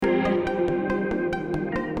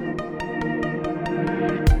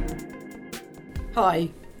Hi,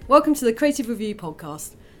 welcome to the Creative Review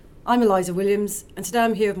podcast. I'm Eliza Williams, and today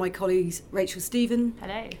I'm here with my colleagues Rachel Stephen.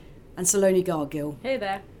 Hello. And Saloni Gargill. Hey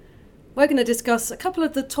there. We're going to discuss a couple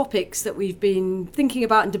of the topics that we've been thinking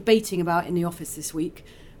about and debating about in the office this week,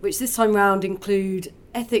 which this time round include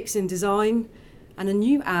ethics in design and a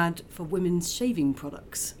new ad for women's shaving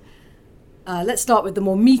products. Let's start with the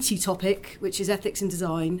more meaty topic, which is ethics in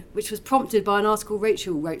design, which was prompted by an article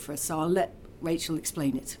Rachel wrote for us, so I'll let Rachel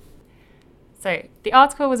explain it. So the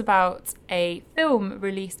article was about a film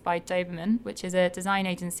released by Doberman, which is a design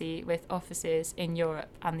agency with offices in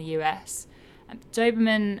Europe and the US.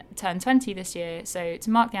 Doberman turned 20 this year, so to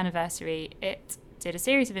mark the anniversary, it did a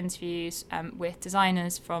series of interviews with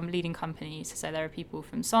designers from leading companies. So there are people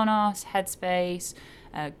from Sonos, Headspace,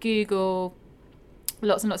 Google,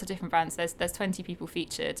 lots and lots of different brands. There's 20 people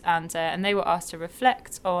featured, and they were asked to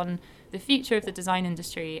reflect on the future of the design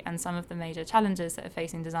industry and some of the major challenges that are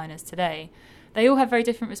facing designers today. They all have very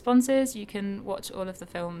different responses. You can watch all of the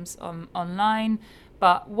films online,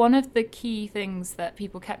 but one of the key things that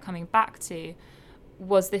people kept coming back to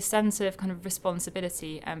was this sense of kind of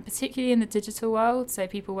responsibility, particularly in the digital world. So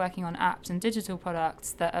people working on apps and digital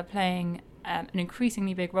products that are playing an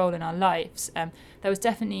increasingly big role in our lives. There was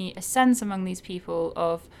definitely a sense among these people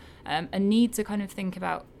of a need to kind of think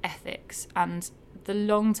about ethics and the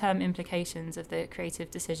long-term implications of the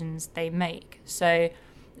creative decisions they make. So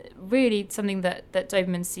really something that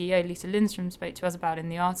Doberman's CEO Lisa Lindstrom spoke to us about in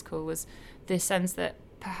the article was this sense that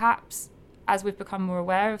perhaps as we've become more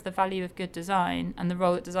aware of the value of good design and the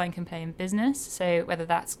role that design can play in business, so whether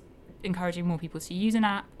that's encouraging more people to use an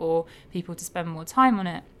app or people to spend more time on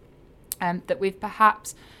it, that we've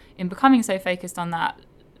perhaps, in becoming so focused on that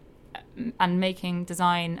and making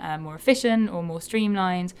design more efficient or more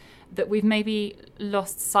streamlined, that we've maybe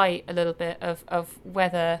lost sight a little bit of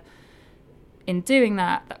whether in doing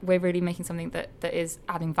that we're really making something that is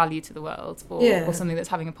adding value to the world or something that's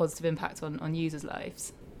having a positive impact on users'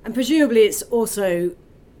 lives. And presumably it's also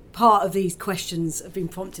part of these questions have been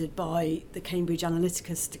prompted by the Cambridge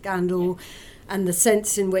Analytica scandal and the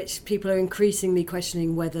sense in which people are increasingly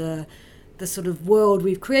questioning whether the sort of world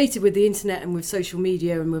we've created with the internet and with social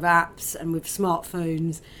media and with apps and with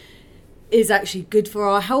smartphones is actually good for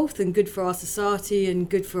our health and good for our society and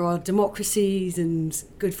good for our democracies and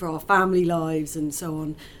good for our family lives and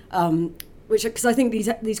so on. Because I think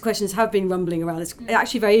these questions have been rumbling around. It's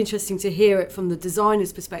actually very interesting to hear it from the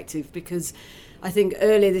designer's perspective, because I think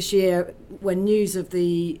earlier this year when news of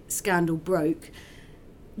the scandal broke,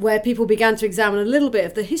 where people began to examine a little bit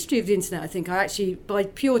of the history of the internet, I think I actually, by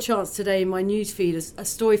pure chance today in my newsfeed, a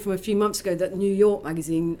story from a few months ago that New York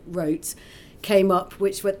magazine wrote came up,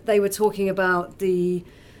 which they were talking about they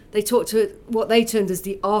talked to what they termed as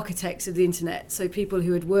the architects of the internet, so people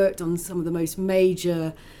who had worked on some of the most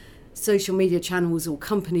major social media channels or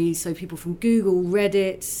companies, so people from Google,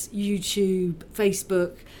 Reddit, YouTube,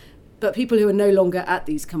 Facebook, but people who are no longer at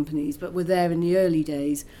these companies but were there in the early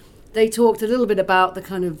days. They talked a little bit about the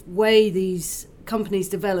kind of way these companies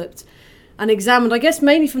developed and examined, I guess,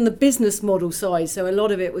 mainly from the business model side. So a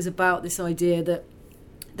lot of it was about this idea that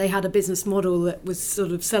they had a business model that was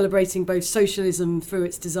sort of celebrating both socialism through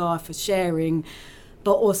its desire for sharing,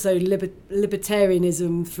 but also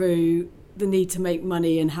libertarianism through the need to make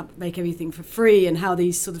money and make everything for free, and how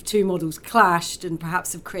these sort of two models clashed and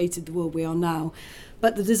perhaps have created the world we are now.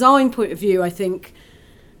 But the design point of view, I think,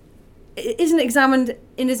 it isn't examined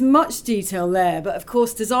in as much detail there, but of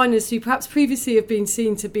course designers who perhaps previously have been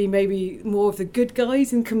seen to be maybe more of the good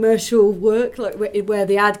guys in commercial work, like where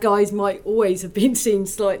the ad guys might always have been seen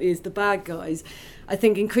slightly as the bad guys, I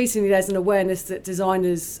think increasingly there's an awareness that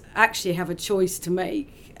designers actually have a choice to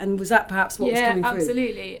make. And was that perhaps what was coming through? Yeah,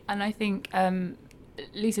 absolutely. And I think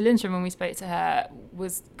Lisa Lindstrom, when we spoke to her,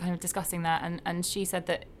 was kind of discussing that, and she said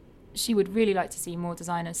that she would really like to see more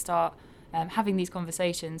designers start having these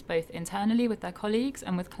conversations both internally with their colleagues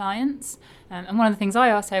and with clients. And one of the things I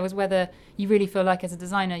asked her was whether you really feel like as a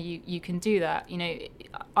designer you can do that. You know,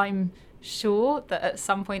 I'm sure that at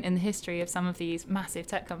some point in the history of some of these massive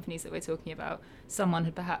tech companies that we're talking about, someone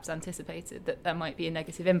had perhaps anticipated that there might be a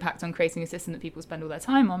negative impact on creating a system that people spend all their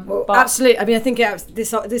time on. Well, absolutely. I mean, I think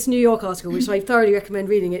this New York article, which I thoroughly recommend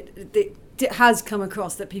reading, it has come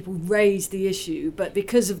across that people raise the issue, but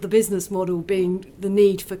because of the business model being the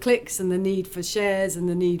need for clicks and the need for shares and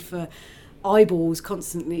the need for eyeballs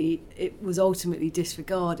constantly, it was ultimately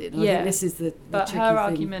disregarded. And I think this is the but tricky her thing.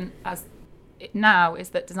 argument as it now is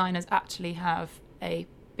that designers actually have a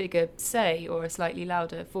bigger say or a slightly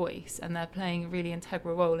louder voice, and they're playing a really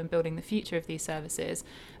integral role in building the future of these services.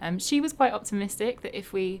 She was quite optimistic that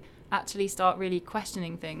if we actually start really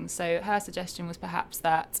questioning things. So her suggestion was perhaps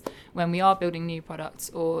that when we are building new products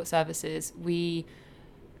or services, we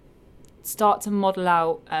start to model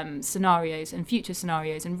out scenarios and future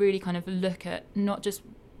scenarios, and really kind of look at not just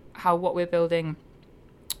how what we're building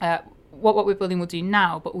what we're building will do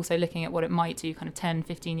now, but also looking at what it might do kind of 10,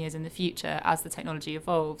 15 years in the future as the technology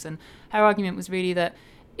evolves. And her argument was really that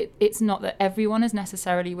it's not that everyone has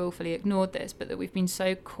necessarily willfully ignored this, but that we've been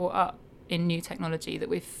so caught up in new technology that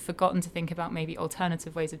we've forgotten to think about maybe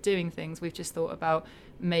alternative ways of doing things. We've just thought about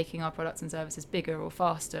making our products and services bigger or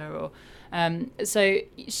faster. Or so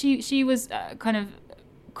she was kind of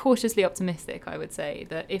cautiously optimistic, I would say,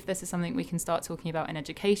 that if this is something we can start talking about in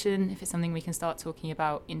education, if it's something we can start talking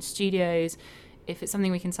about in studios, if it's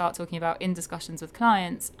something we can start talking about in discussions with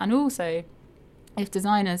clients, and also if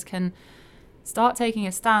designers can start taking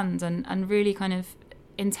a stand and really kind of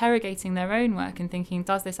interrogating their own work and thinking,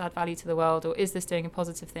 does this add value to the world, or is this doing a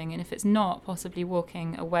positive thing? And if it's not, possibly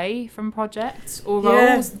walking away from projects or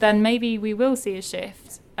roles, then maybe we will see a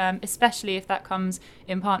shift, especially if that comes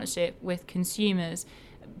in partnership with consumers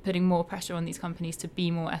putting more pressure on these companies to be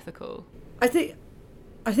more ethical. I think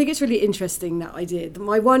it's really interesting, that idea.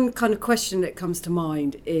 My one kind of question that comes to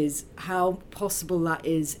mind is how possible that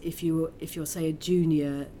is if you're say a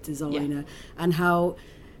junior designer, and how,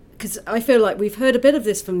 because I feel like we've heard a bit of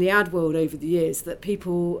this from the ad world over the years, that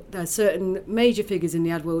there are certain major figures in the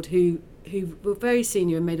ad world who were very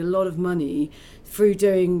senior and made a lot of money through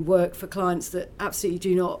doing work for clients that absolutely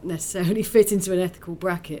do not necessarily fit into an ethical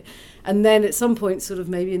bracket. And then at some point, sort of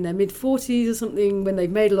maybe in their mid-40s or something, when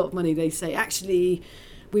they've made a lot of money, they say, actually,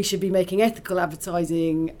 we should be making ethical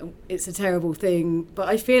advertising. It's a terrible thing. But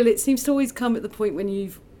I feel it seems to always come at the point when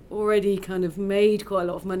you've already kind of made quite a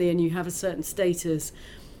lot of money and you have a certain status,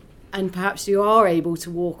 and perhaps you are able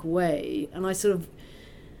to walk away. And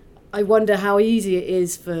I wonder how easy it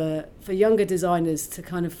is for younger designers to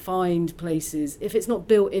kind of find places, if it's not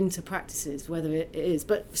built into practices, whether it is.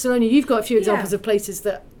 But Sonia, you've got a few examples of places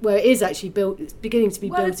where it is actually built, it's beginning to be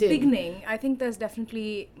built in. Well, it's beginning. I think there's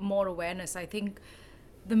definitely more awareness. I think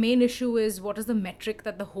the main issue is, what is the metric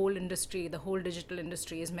that the whole industry, the whole digital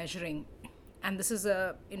industry is measuring? And this is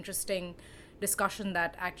a interesting discussion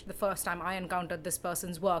that actually the first time I encountered this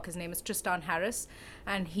person's work, his name is Tristan Harris,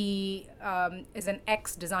 and he is an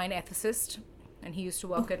ex-design ethicist, and he used to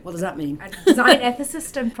work what does that mean? Design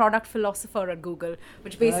ethicist and product philosopher at Google,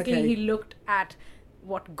 which basically he looked at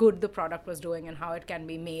what good the product was doing and how it can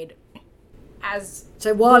be made.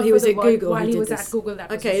 So while he was at Google, while he was at Google,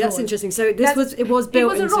 that was his that's role. interesting. So it was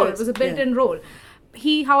built into a role. It was a built-in role.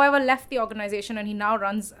 He, however, left the organization, and he now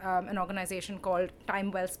runs an organization called Time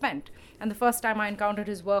Well Spent. And the first time I encountered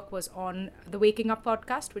his work was on the Waking Up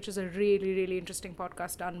podcast, which is a really, really interesting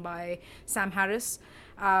podcast done by Sam Harris,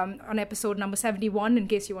 on episode number 71, in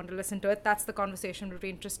case you want to listen to it. That's the conversation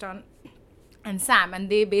between Tristan and Sam. And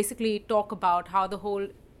they basically talk about how the whole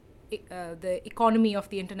the economy of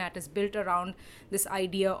the internet is built around this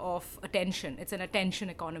idea of attention. It's an attention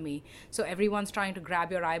economy. So everyone's trying to grab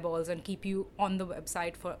your eyeballs and keep you on the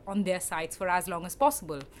website on their sites for as long as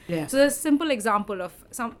possible. Yeah. So there's a simple example of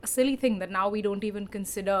some silly thing that now we don't even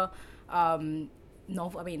consider.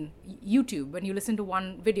 YouTube, when you listen to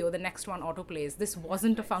one video, the next one autoplays. This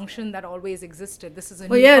wasn't a function that always existed. This is a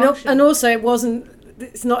new function. And also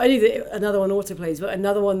it's not only that another one autoplays, but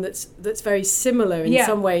another one that's very similar in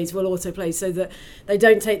some ways will autoplay, so that they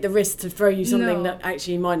don't take the risk to throw you something that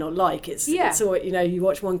actually you might not like. It's all, you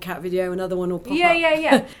watch one cat video, another one will pop up.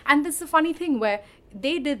 Yeah. And this is a funny thing where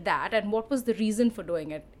they did that, and what was the reason for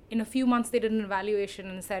doing it? In a few months, they did an evaluation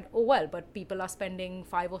and said, but people are spending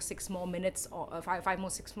 5 or 6 more minutes or 5 or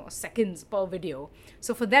 6 more seconds per video.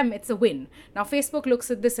 So for them, it's a win. Now, Facebook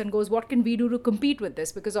looks at this and goes, what can we do to compete with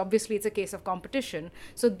this? Because obviously it's a case of competition.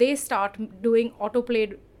 So they start doing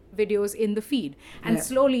autoplayed videos in the feed. And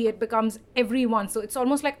slowly it becomes everyone. So it's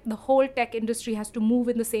almost like the whole tech industry has to move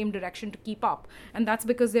in the same direction to keep up. And that's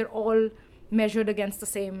because they're all measured against the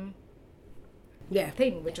same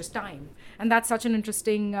thing, which is time. And that's such an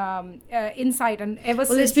interesting insight. And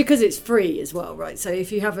it's because it's free as well, right? So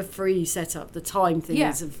if you have a free setup, the time thing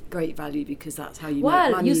is of great value, because that's how you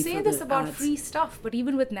make money. You say this about ads. Free stuff, but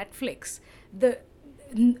even with Netflix, they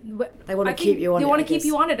want to keep you on it. They want to keep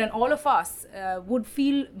you on it, and all of us would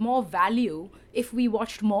feel more value if we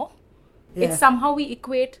watched more. It's somehow we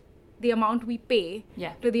equate the amount we pay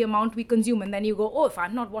to the amount we consume, and then you go, if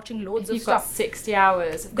I'm not watching loads of stuff, you've got 60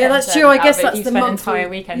 hours of that's true. I guess that's the entire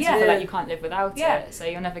weekend, so you feel like you can't live without it, so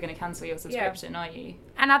you're never going to cancel your subscription, are you?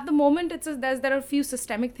 And at the moment there are a few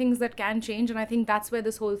systemic things that can change, and I think that's where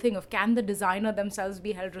this whole thing of, can the designer themselves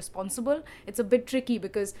be held responsible? It's a bit tricky,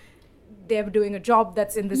 because they're doing a job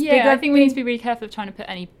that's in this Yeah, bigger I think we thing. need to be really careful of trying to put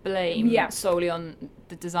any blame Yeah. solely on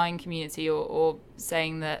the design community or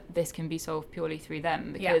saying that this can be solved purely through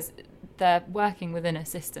them, because they're working within a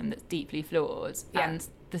system that's deeply flawed, and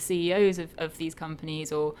the CEOs of these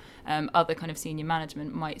companies or other kind of senior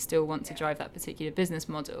management might still want to drive that particular business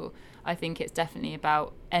model. I think it's definitely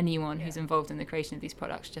about anyone who's involved in the creation of these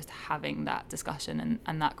products just having that discussion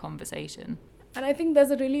and that conversation. And I think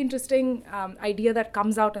there's a really interesting idea that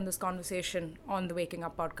comes out in this conversation on the Waking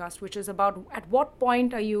Up podcast, which is about at what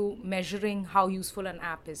point are you measuring how useful an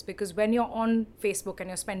app is? Because when you're on Facebook and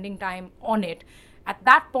you're spending time on it, at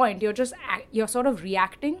that point, you're sort of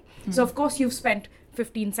reacting. Mm-hmm. So, of course, you've spent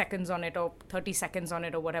 15 seconds on it or 30 seconds on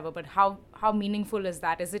it or whatever, but how meaningful is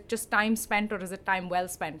that? Is it just time spent or is it time well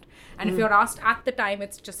spent? And if you're asked at the time,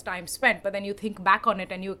 it's just time spent, but then you think back on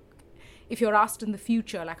it and if you're asked in the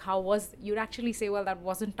future, like you'd actually say, well, that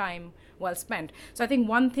wasn't time well spent. So I think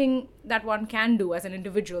one thing that one can do as an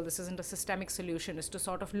individual, this isn't a systemic solution, is to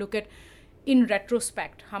sort of look at, in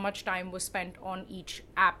retrospect, how much time was spent on each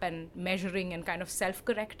app and measuring and kind of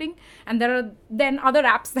self-correcting. And there are then other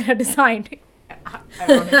apps that are designed,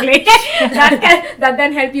 ironically, that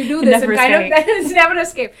then help you do this. Never and kind escape. of it's never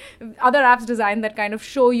escape. Other apps designed that kind of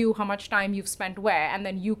show you how much time you've spent where, and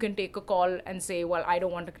then you can take a call and say, well, I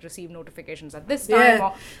don't want to receive notifications at this time.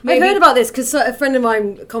 Or I've heard about this because a friend of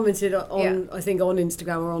mine commented on, I think on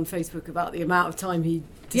Instagram or on Facebook, about the amount of time he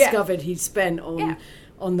discovered he'd spent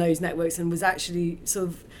on those networks, and was actually sort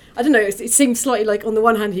of, I don't know, it seemed slightly like on the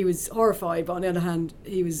one hand he was horrified, but on the other hand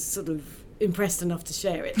he was sort of impressed enough to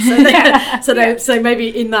share it. So maybe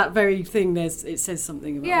in that very thing it says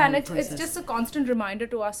something about and the it's just a constant reminder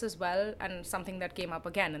to us as well, and something that came up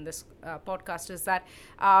again in this podcast is that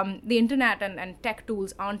the internet and tech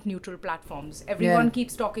tools aren't neutral platforms. Everyone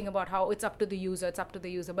keeps talking about how it's up to the user,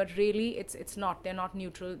 but really it's not. They're not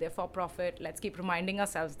neutral, they're for profit. Let's keep reminding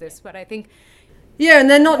ourselves this. But I think and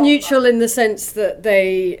they're not neutral in the sense that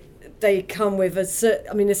they come with this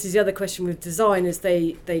is the other question with design, is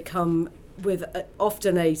they come with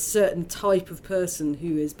often a certain type of person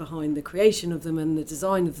who is behind the creation of them and the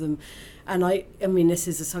design of them. And I mean, this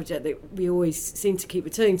is a subject that we always seem to keep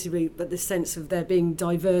returning to, but this sense of there being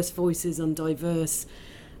diverse voices and diverse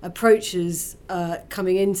approaches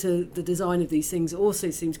coming into the design of these things also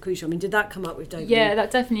seems crucial. I mean, did that come up with David? Yeah, that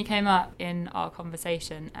definitely came up in our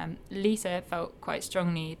conversation. Lisa felt quite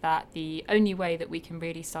strongly that the only way that we can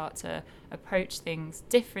really start to approach things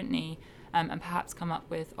differently and perhaps come up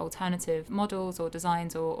with alternative models or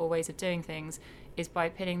designs or ways of doing things is by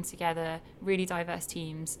putting together really diverse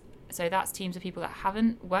teams. So that's teams of people that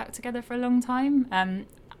haven't worked together for a long time.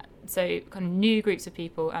 So kind of new groups of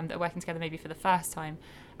people that are working together maybe for the first time,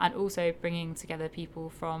 and also bringing together people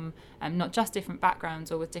from not just different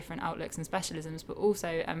backgrounds or with different outlooks and specialisms, but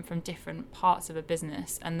also from different parts of a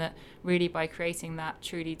business. And that really by creating that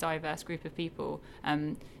truly diverse group of people,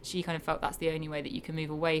 she kind of felt that's the only way that you can move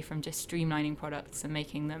away from just streamlining products and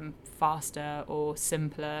making them faster or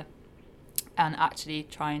simpler, and actually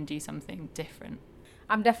try and do something different.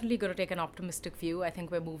 I'm definitely going to take an optimistic view. I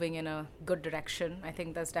think we're moving in a good direction. I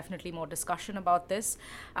think there's definitely more discussion about this.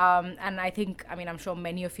 And I think, I'm sure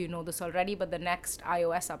many of you know this already, but the next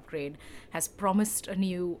iOS upgrade has promised a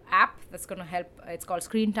new app that's going to help. It's called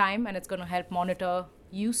Screen Time, and it's going to help monitor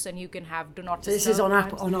use, and you can have do not disturb. So this is on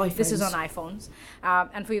iPhones. This is on iPhones.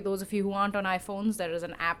 And for those of you who aren't on iPhones, there is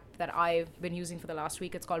an app that I've been using for the last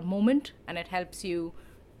week. It's called Moment, and it helps you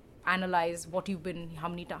analyze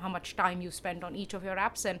how much time you spent on each of your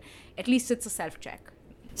apps, and at least it's a self-check.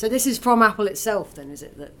 So this is from Apple itself then, is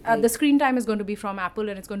it? The Screen Time is going to be from Apple,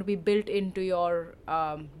 and it's going to be built into your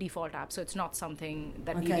default app, so it's not something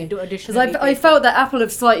that you need to additionally because I felt that Apple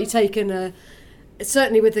have slightly taken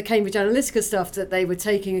certainly with the Cambridge Analytica stuff, that they were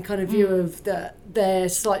taking a kind of view of that they're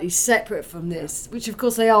slightly separate from this, which of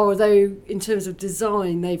course they are, although in terms of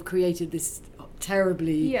design they've created this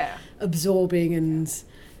terribly absorbing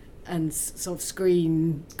and sort of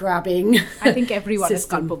screen grabbing. I think everyone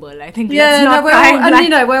system. is culpable. I think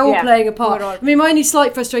we're all playing a part. I mean, my only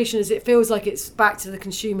slight frustration is it feels like it's back to the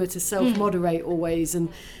consumer to self-moderate always, and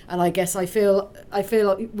I guess I feel like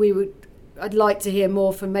I'd like to hear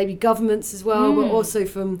more from maybe governments as well, but also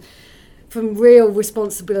from real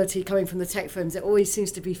responsibility coming from the tech firms. It always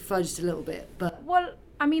seems to be fudged a little bit, but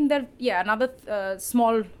another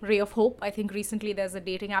small ray of hope. I think recently there's a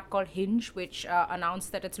dating app called Hinge, which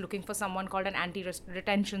announced that it's looking for someone called an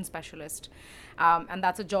anti-retention specialist. And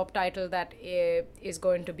that's a job title that is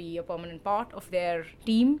going to be a permanent part of their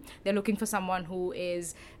team. They're looking for someone who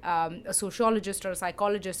is a sociologist or a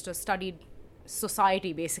psychologist or studied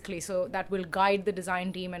society, basically. So that will guide the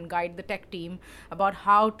design team and guide the tech team about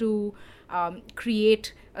how to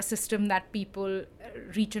create a system that people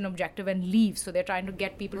reach an objective and leave. So they're trying to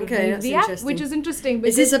get people to leave the app, which is interesting.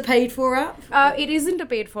 Is this a paid for app? It isn't a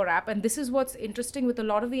paid for app, and this is what's interesting with a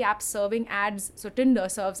lot of the apps serving ads. So Tinder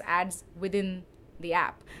serves ads within the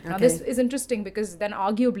app. Now this is interesting because then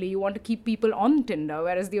arguably you want to keep people on Tinder,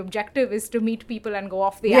 whereas the objective is to meet people and go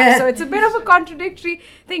off the app. So it's a bit of a contradictory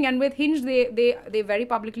thing. And with Hinge, they very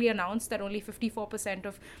publicly announced that only 54%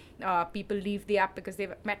 of people leave the app because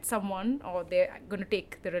they've met someone or they're going to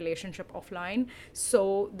take the relationship offline.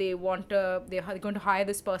 So they're going to hire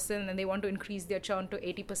this person, and they want to increase their churn to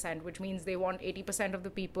 80%, which means they want 80% of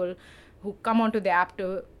the people who come onto the app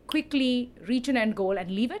to quickly reach an end goal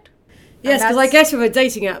and leave it. Yes, because I guess with a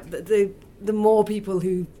dating app, the more people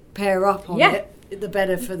who pair up on it, the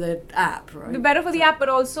better for the app, right? The better for the app, but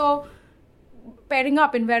also pairing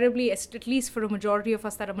up invariably, at least for a majority of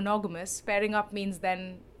us that are monogamous, pairing up means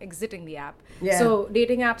then exiting the app. Yeah. So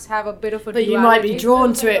dating apps have a bit of a duality. You might be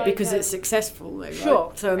drawn to it because it's successful, though, right?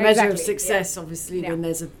 Sure. So a measure of success, obviously, when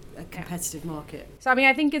there's a competitive market. So I mean,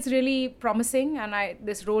 I think it's really promising, and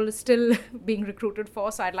this role is still being recruited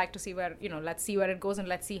for. So I'd like to see where, let's see where it goes, and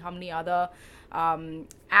let's see how many other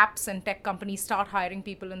apps and tech companies start hiring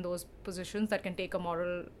people in those positions that can take a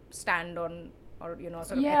moral stand on, or sort of ethical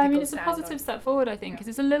stand. Yeah, I mean, it's a positive step forward, I think, because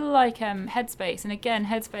it's a little like Headspace, and again,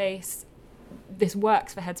 Headspace. This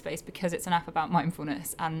works for Headspace because it's an app about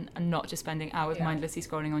mindfulness and not just spending hours mindlessly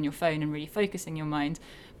scrolling on your phone and really focusing your mind.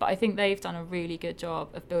 But I think they've done a really good job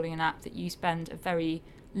of building an app that you spend a very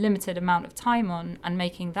limited amount of time on and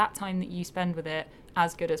making that time that you spend with it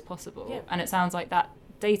as good as possible. Yeah. And it sounds like that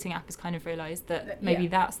dating app has kind of realised that maybe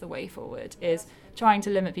that's the way forward, is trying to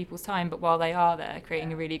limit people's time, but while they are there,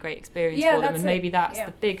 creating a really great experience for them. And maybe that's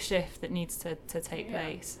the big shift that needs to take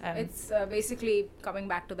place. It's basically coming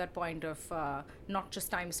back to that point of not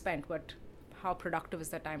just time spent, but how productive is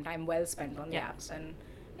that time well spent on the apps. And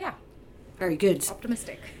very good.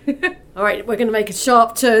 Optimistic. All right, we're going to make a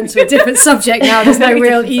sharp turn to a different subject now. There's no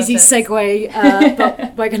real easy segue,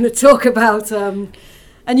 but we're going to talk about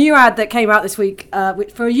a new ad that came out this week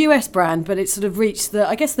for a US brand, but it sort of reached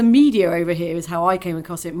the media over here is how I came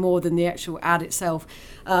across it more than the actual ad itself.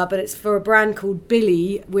 But it's for a brand called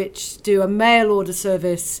Billie, which do a mail order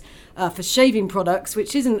service for shaving products,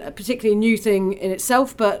 which isn't a particularly new thing in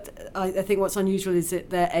itself, but I think what's unusual is that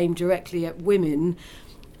they're aimed directly at women.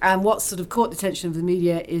 And what sort of caught the attention of the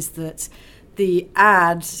media is that the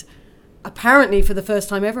ad, apparently for the first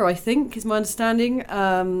time ever, I think, is my understanding,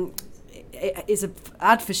 it is an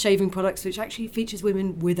ad for shaving products which actually features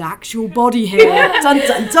women with actual body hair. Dun,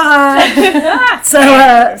 dun, dun.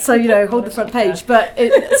 So hold the front page. But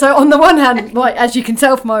so on the one hand, as you can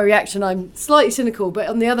tell from my reaction, I'm slightly cynical. But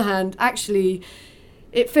on the other hand, actually,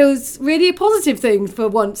 it feels really a positive thing for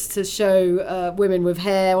once to show women with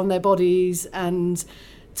hair on their bodies and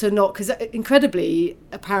to not, because incredibly,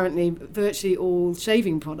 apparently, virtually all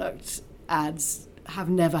shaving product ads have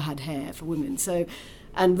never had hair for women. So.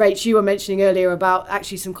 And Rach, you were mentioning earlier about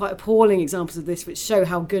actually some quite appalling examples of this, which show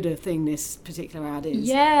how good a thing this particular ad is.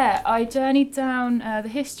 Yeah, I journeyed down the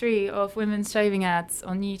history of women's shaving ads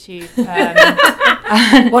on YouTube.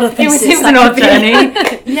 What a thesis! It was an odd journey.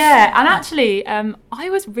 Yeah, and actually, I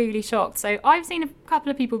was really shocked. So I've seen a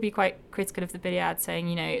couple of people be quite critical of the Billie ad,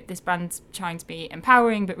 saying, this brand's trying to be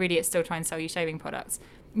empowering, but really it's still trying to sell you shaving products.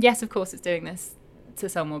 Yes, of course, it's doing this to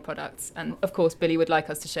sell more products, and of course Billie would like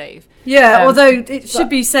us to shave. Although it should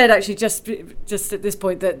be said actually just at this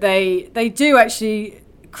point that they do actually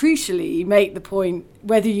crucially make the point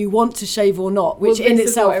whether you want to shave or not, which in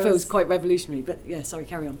itself feels quite revolutionary. But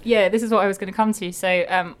carry on. Yeah, this is what I was going to come to.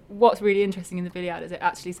 So what's really interesting in the Billie ad is it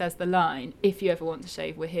actually says the line, if you ever want to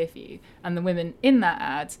shave, we're here for you. And the women in that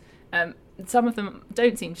ad, some of them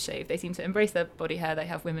don't seem to shave. They seem to embrace their body hair. They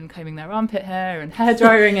have women combing their armpit hair and hair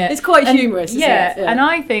drying it. It's quite humorous, isn't it? Yeah, and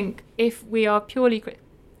I think if we are purely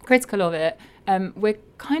critical of it, we're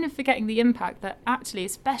kind of forgetting the impact that actually,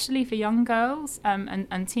 especially for young girls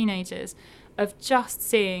and teenagers, of just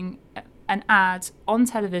seeing an ad on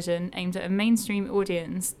television aimed at a mainstream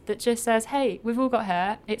audience that just says, hey, we've all got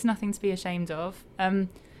hair. It's nothing to be ashamed of.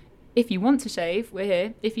 If you want to shave, we're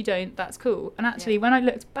here. If you don't, that's cool. And actually, when I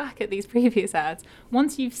looked back at these previous ads,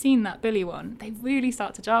 once you've seen that Billie one, they really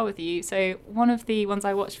start to jar with you. So one of the ones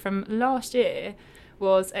I watched from last year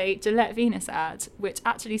was a Gillette Venus ad, which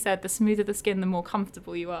actually said the smoother the skin, the more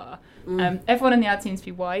comfortable you are. Everyone in the ad seems to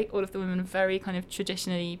be white. All of the women are very kind of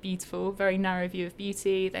traditionally beautiful, very narrow view of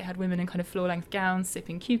beauty. They had women in kind of floor-length gowns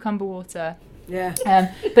sipping cucumber water. Yeah.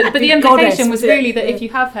 But the implication Goddess, was really that if you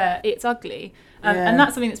have hair, it's ugly. And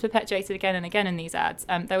that's something that's perpetuated again and again in these ads.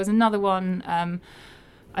 There was another one.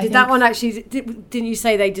 Did that one actually? Didn't you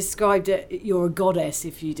say they described it? You're a goddess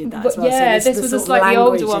if you did that as well. Yeah, so this was a slightly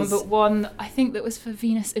older one, but one I think that was for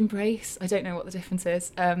Venus Embrace. I don't know what the difference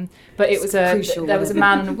is, but it was there was a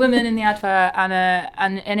man and a woman in the advert,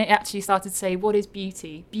 and it actually started to say, "What is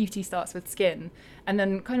beauty? Beauty starts with skin." And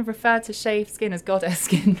then kind of referred to shaved skin as goddess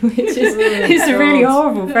skin, which is a really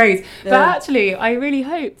horrible phrase. Yeah. But actually, I really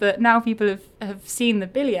hope that now people have seen the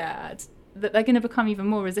Billie ad, that they're going to become even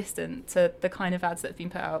more resistant to the kind of ads that have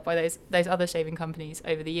been put out by those other shaving companies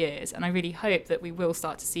over the years. And I really hope that we will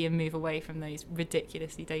start to see a move away from those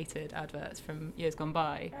ridiculously dated adverts from years gone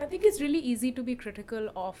by. I think it's really easy to be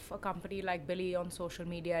critical of a company like Billie on social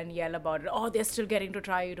media and yell about it. Oh, they're still getting to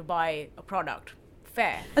try you to buy a product.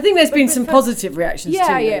 Fair. I think there's been some positive reactions too.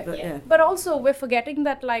 Yeah. But also we're forgetting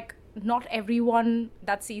that like not everyone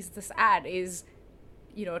that sees this ad is,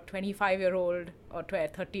 25-year-old or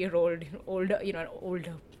 30-year-old,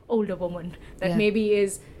 older woman that maybe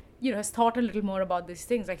is, has thought a little more about these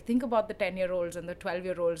things. Like think about the 10-year-olds and the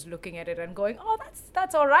 12-year-olds looking at it and going, oh,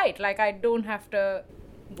 that's all right. Like I don't have to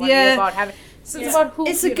worry about having. So it's about who.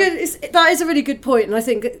 That is a really good point, and I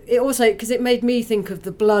think it also because it made me think of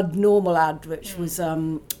the Blood Normal ad, which was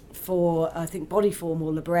for I think Bodyform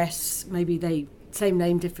or Libresse. Maybe they same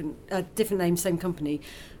name, different name, same company,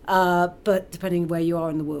 but depending where you are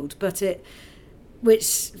in the world. But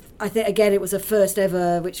which I think again it was the first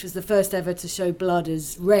ever to show blood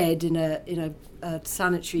as red in a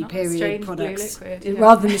sanitary period products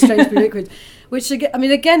rather than the strange blue liquid. Which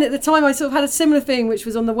again at the time I sort of had a similar thing, which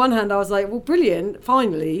was on the one hand I was like, well, brilliant,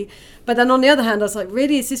 finally, but then on the other hand I was like,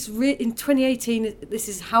 really, is this in 2018? This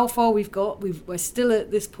is how far we've got. We're still at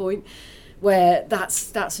this point where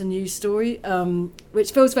that's a news story,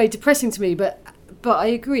 which feels very depressing to me. But I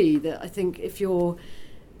agree that I think I feel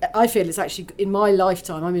it's actually in my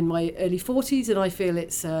lifetime. I'm in my early 40s, and I feel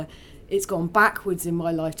it's gone backwards in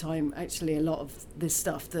my lifetime. Actually, a lot of this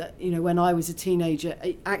stuff that when I was a teenager,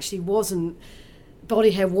 it actually wasn't.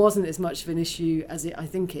 Body hair wasn't as much of an issue as I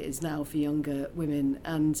think it is now for younger women,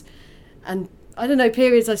 and I don't know,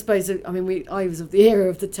 periods, I suppose. I was of the era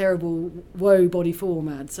of the terrible woe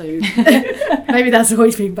Bodyform ad, so maybe that's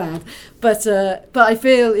always been bad. But I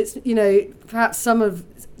feel it's perhaps some of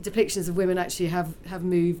depictions of women actually have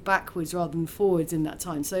moved backwards rather than forwards in that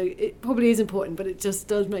time. So it probably is important, but it just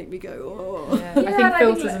does make me go, oh. Yeah. I think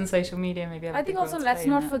filters and social media maybe have a big role to play. Let's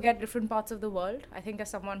not forget different parts of the world. I think as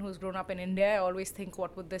someone who's grown up in India, I always think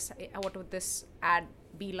what would this ad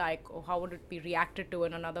be like, or how would it be reacted to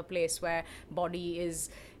in another place where body is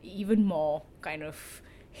even more kind of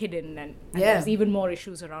hidden and there's even more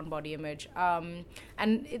issues around body image. And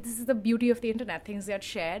this is the beauty of the internet. Things get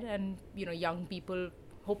shared, and young people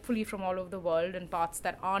hopefully from all over the world in parts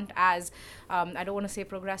that aren't as I don't want to say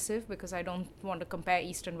progressive because I don't want to compare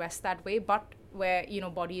East and West that way, but where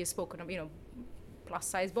body is spoken of, plus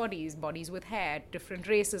size bodies with hair, different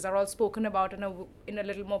races are all spoken about in a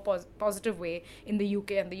little more positive way in the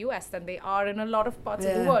UK and the US than they are in a lot of parts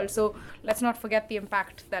of the world. So let's not forget the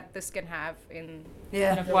impact that this can have in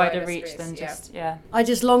kind of wider reach than just I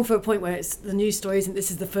just long for a point where it's the news story isn't this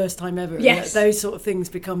is the first time ever. Yes. Those sort of things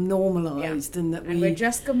become normalised, and that we're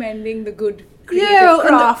just commending the good creative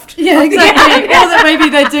craft. Exactly. Or that maybe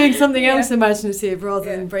they're doing something else imaginative rather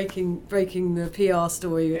than breaking the PR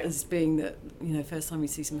story as being that first time we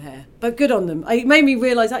see some hair. But good on them. It made me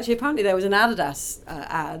realise actually apparently there was an Adidas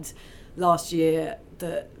ad last year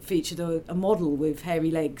that featured a model with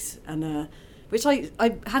hairy legs, and which I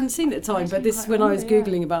hadn't seen at the time, but this is when I was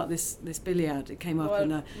Googling about this Billie ad, it came up,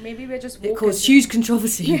 and maybe we're just it caused huge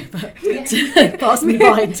controversy, but passed me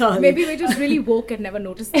by entirely. Maybe we're just really woke and never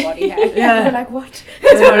noticed the body hair. We're like, what?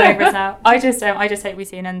 It's all over us now. I just hope we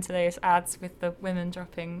see an end to those ads with the women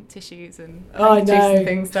dropping tissues and juicing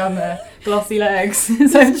things down their glossy legs. So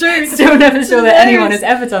it's true. Still never sure that anyone has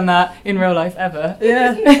ever done that in real life ever.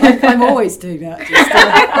 Yeah, I'm always doing that just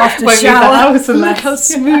after shower. Look how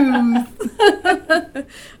smooth.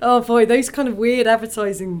 Oh boy, those kind of weird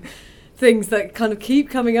advertising things that kind of keep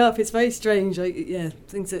coming up. It's very strange.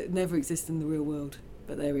 Things that never exist in the real world.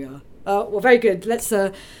 But there we are. Well, very good. Let's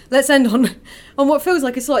end on what feels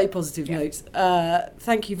like a slightly positive note.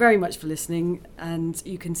 Thank you very much for listening, and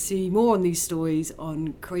you can see more on these stories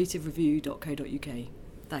on creativereview.co.uk.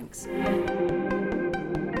 Thanks.